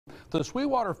The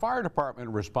Sweetwater Fire Department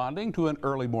responding to an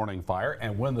early morning fire,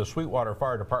 and when the Sweetwater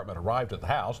Fire Department arrived at the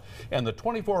house and the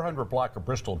 2400 block of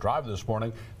Bristol Drive this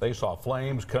morning, they saw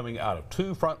flames coming out of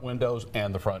 2 front windows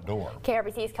and the front door.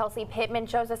 KRBC's Kelsey Pittman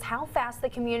shows us how fast the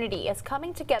community is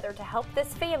coming together to help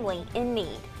this family in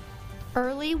need.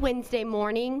 Early Wednesday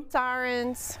morning,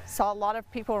 Sirens, saw a lot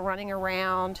of people running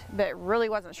around, but really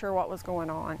wasn't sure what was going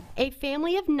on. a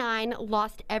family of 9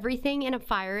 lost everything in a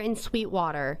fire in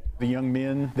Sweetwater. The young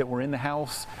men that were in the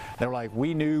house, they were like,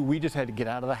 we knew we just had to get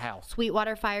out of the house.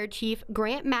 Sweetwater Fire Chief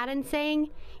Grant Madden saying,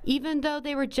 even though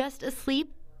they were just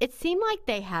asleep, it seemed like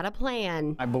they had a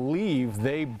plan. I believe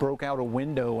they broke out a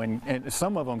window and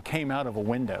some of them came out of a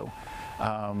window.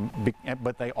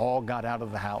 But they all got out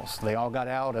of the house. They all got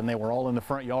out and they were all in the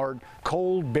front yard,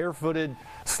 cold, barefooted,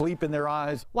 sleep in their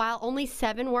eyes. While only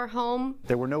 7 were home,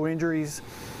 There were no injuries,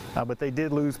 but they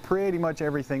did lose pretty much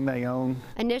everything they own.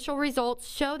 initial results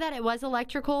show that it was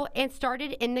electrical and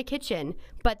started in the kitchen,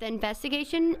 but the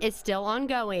investigation is still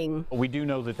ongoing. We do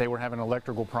know that they were having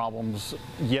electrical problems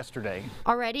yesterday,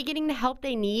 Already getting the help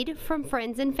they need from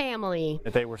friends and family.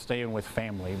 that they were staying with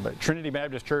family. But Trinity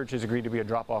Baptist Church has agreed to be a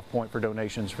drop-off point for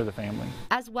donations for the family.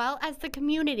 As well as the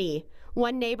community.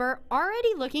 One neighbor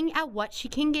already looking at what she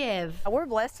can give. We're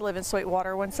blessed to live in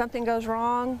Sweetwater. When something goes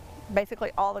wrong,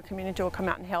 basically all the community will come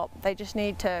out and help. They just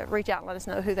need to reach out and let us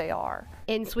know who they are.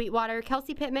 In Sweetwater,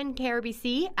 Kelsey Pittman,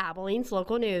 KRBC, Abilene's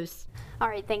local news. All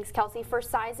right, thanks Kelsey. For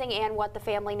sizing and what the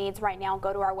family needs right now,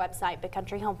 go to our website,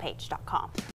 bigcountryhomepage.com.